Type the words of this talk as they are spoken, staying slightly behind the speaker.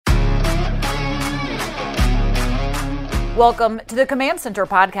Welcome to the Command Center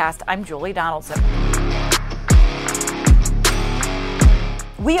podcast. I'm Julie Donaldson.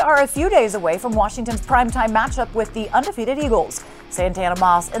 We are a few days away from Washington's primetime matchup with the undefeated Eagles. Santana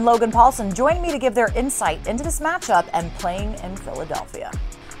Moss and Logan Paulson join me to give their insight into this matchup and playing in Philadelphia.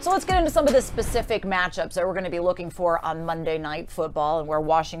 So let's get into some of the specific matchups that we're going to be looking for on Monday Night Football, and where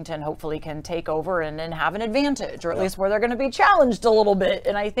Washington hopefully can take over and have an advantage, or at least where they're going to be challenged a little bit.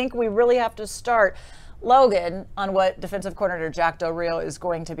 And I think we really have to start, Logan, on what defensive coordinator Jack Del Rio is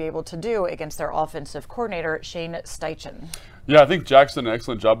going to be able to do against their offensive coordinator, Shane Steichen. Yeah, I think Jack's done an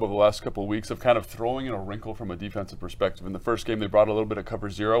excellent job over the last couple of weeks of kind of throwing in a wrinkle from a defensive perspective. In the first game, they brought a little bit of cover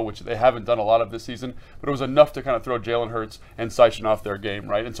zero, which they haven't done a lot of this season, but it was enough to kind of throw Jalen Hurts and Steichen off their game,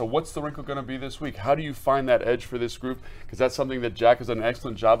 right? And so what's the wrinkle going to be this week? How do you find that edge for this group? Because that's something that Jack has done an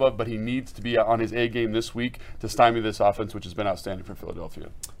excellent job of, but he needs to be on his A game this week to stymie this offense, which has been outstanding for Philadelphia.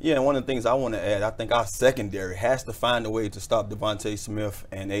 Yeah, and one of the things I want to add, I think our secondary has to find a way to stop Devontae Smith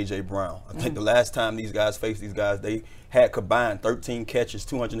and A.J. Brown. I think the last time these guys faced these guys, they had combined 13 catches,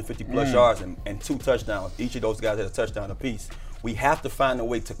 250-plus yards, and 2 touchdowns. Each of those guys had a touchdown apiece. We have to find a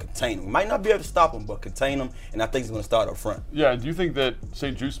way to contain them. We might not be able to stop them, but contain them, and I think it's going to start up front. Yeah, and do you think that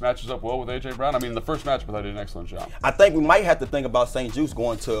St. Juice matches up well with A.J. Brown? I mean, the first match, but they did an excellent job. I think we might have to think about St. Juice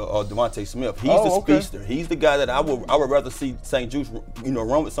going to Devontae Smith. He's the speedster. He's the guy that I would rather see St. Juice,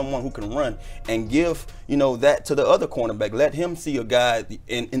 run with someone who can run and give, that to the other cornerback. Let him see a guy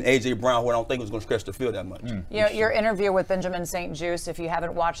in A.J. Brown who I don't think was going to stretch the field that much. Your interview with Benjamin St. Juice, if you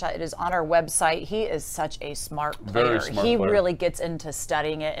haven't watched that, it is on our website. He is such a smart player. Very smart player. Really gets into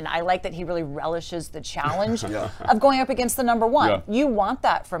studying it, and I like that he really relishes the challenge of going up against the number one. Yeah. You want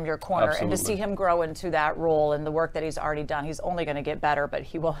that from your corner. Absolutely. And to see him grow into that role and the work that he's already done, he's only going to get better, but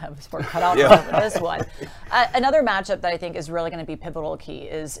he will have his work cut out for him in this one. Another matchup that I think is really going to be pivotal key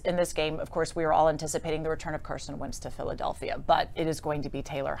is in this game. Of course, we were all anticipating the return of Carson Wentz to Philadelphia, but it is going to be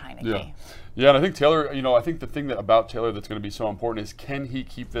Taylor Heinicke. Yeah, and I think Taylor, I think the thing about Taylor that's going to be so important is, can he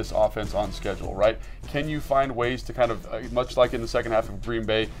keep this offense on schedule, right? Can you find ways to kind of, much like in the second half of Green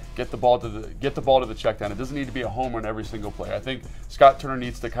Bay, get the ball to the check down? It doesn't need to be a home run every single play. I think Scott Turner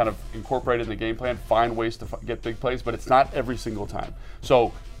needs to kind of incorporate it in the game plan, find ways to get big plays, but it's not every single time.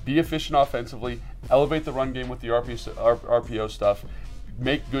 So be efficient offensively, elevate the run game with the RPO stuff,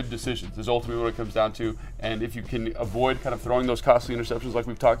 make good decisions is ultimately what it comes down to. And if you can avoid kind of throwing those costly interceptions like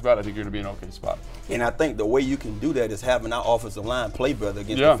we've talked about, I think you're going to be in an okay spot. And I think the way you can do that is having our offensive line play better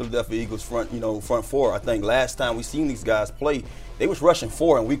against the Philadelphia Eagles front four. I think last time we seen these guys play, they was rushing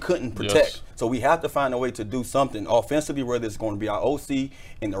 4 and we couldn't protect. Yes. So we have to find a way to do something offensively, whether it's going to be our OC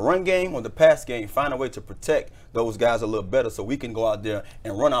in the run game or the pass game, find a way to protect those guys a little better so we can go out there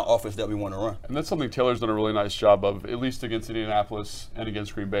and run our offense that we want to run. And that's something Taylor's done a really nice job of, at least against Indianapolis and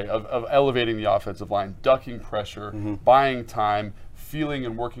against Green Bay, of elevating the offensive line, ducking pressure, buying time, feeling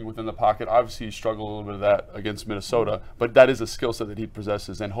and working within the pocket. Obviously, he struggled a little bit of that against Minnesota, but that is a skill set that he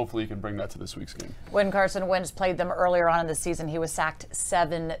possesses, and hopefully he can bring that to this week's game. When Carson Wentz played them earlier on in the season, he was sacked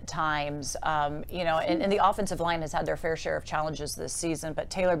 7 times. And the offensive line has had their fair share of challenges this season, but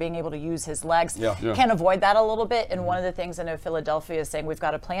Taylor being able to use his legs can avoid that a little bit. And one of the things I know Philadelphia is saying we've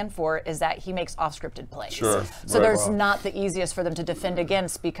got to plan for is that he makes off-scripted plays. Sure. So there's not the easiest for them to defend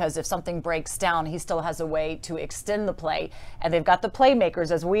against, because if something breaks down, he still has a way to extend the play. And they've got the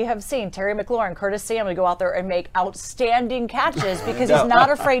playmakers, as we have seen, Terry McLaurin, Curtis Samuel, go out there and make outstanding catches because he's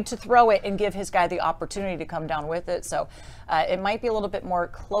not afraid to throw it and give his guy the opportunity to come down with it. So it might be a little bit more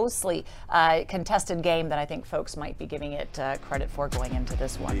closely contested game than I think folks might be giving it credit for going into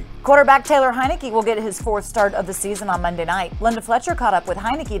this one. Quarterback Taylor Heinicke will get his 4th start of the season on Monday night. Linda Fletcher caught up with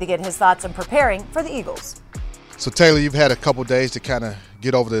Heinicke to get his thoughts on preparing for the Eagles. So, Taylor, you've had a couple days to kind of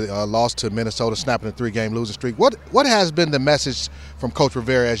get over the loss to Minnesota, snapping a 3-game losing streak. What has been the message from Coach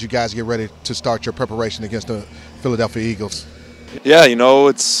Rivera as you guys get ready to start your preparation against the Philadelphia Eagles? Yeah,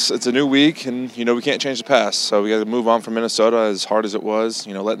 it's a new week, and we can't change the past, so we got to move on from Minnesota as hard as it was.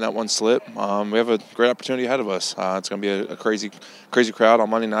 Letting that one slip. We have a great opportunity ahead of us. It's going to be a crazy crowd on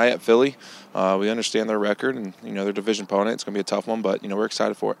Monday night at Philly. We understand their record and their division opponent. It's going to be a tough one, but we're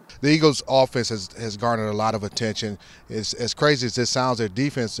excited for it. The Eagles' offense has garnered a lot of attention. As crazy as this sounds, their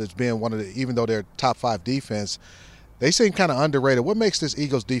defense has been one of the, even though they're top 5 defense, they seem kind of underrated. What makes this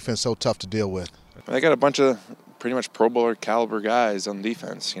Eagles defense so tough to deal with? They got a bunch of pretty much Pro Bowler caliber guys on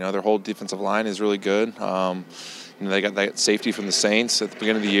defense. Their whole defensive line is really good. They got that safety from the Saints at the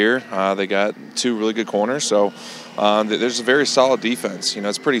beginning of the year. They got 2 really good corners. So there's a very solid defense.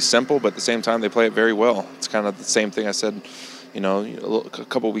 It's pretty simple, but at the same time they play it very well. It's kind of the same thing I said a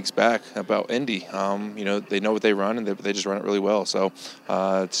couple weeks back about Indy. They know what they run, and they just run it really well. So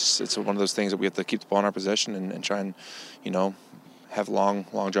it's one of those things that we have to keep the ball in our possession and try and, have long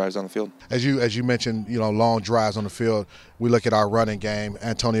drives on the field. As you mentioned, long drives on the field. We look at our running game,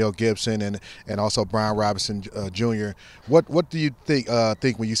 Antonio Gibson and also Brian Robinson Jr. What do you think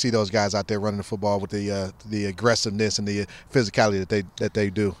when you see those guys out there running the football with the aggressiveness and the physicality that they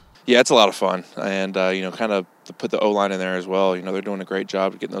do? Yeah, it's a lot of fun, and kind of to put the O-line in there as well. They're doing a great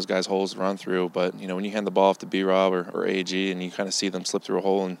job of getting those guys holes to run through. But when you hand the ball off to B-Rob or AG, and you kind of see them slip through a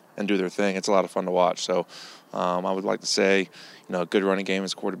hole and do their thing, it's a lot of fun to watch. So I would like to say, a good running game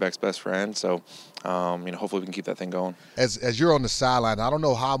is quarterback's best friend. So hopefully we can keep that thing going. As you're on the sideline, I don't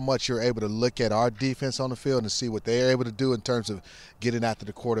know how much you're able to look at our defense on the field and see what they're able to do in terms of getting after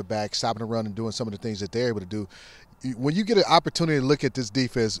the quarterback, stopping the run, and doing some of the things that they're able to do. When you get an opportunity to look at this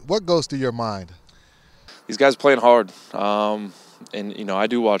defense, what goes through your mind? These guys are playing hard, and I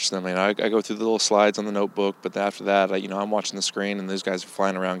do watch them. I go through the little slides on the notebook, but after that, I'm watching the screen, and those guys are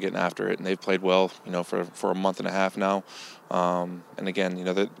flying around getting after it, and they've played well, for a month and a half now. And again,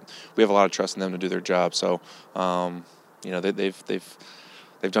 we have a lot of trust in them to do their job. So,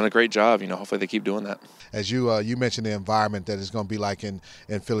 they've done a great job. Hopefully they keep doing that. As you mentioned the environment that it's going to be like in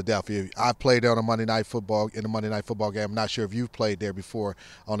Philadelphia. I played there on a Monday Night Football game. I'm not sure if you've played there before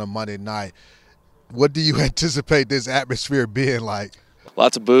on a Monday night. What do you anticipate this atmosphere being like?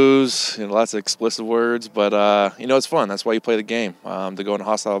 Lots of booze, lots of explicit words, but it's fun. That's why you play the game, to go in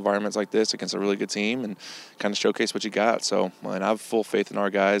hostile environments like this against a really good team and kind of showcase what you got. So, and I have full faith in our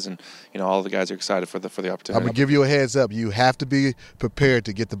guys, and all the guys are excited for the opportunity. I'm gonna give you a heads up. You have to be prepared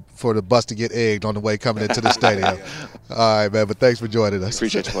to for the bus to get egged on the way coming into the stadium. All right, man. But thanks for joining us.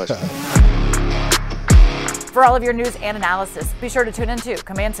 Appreciate your pleasure. For all of your news and analysis, be sure to tune into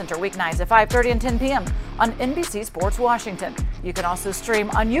Command Center weeknights at 5:30 and 10 p.m. on NBC Sports Washington. You can also stream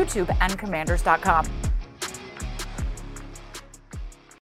on YouTube and commanders.com.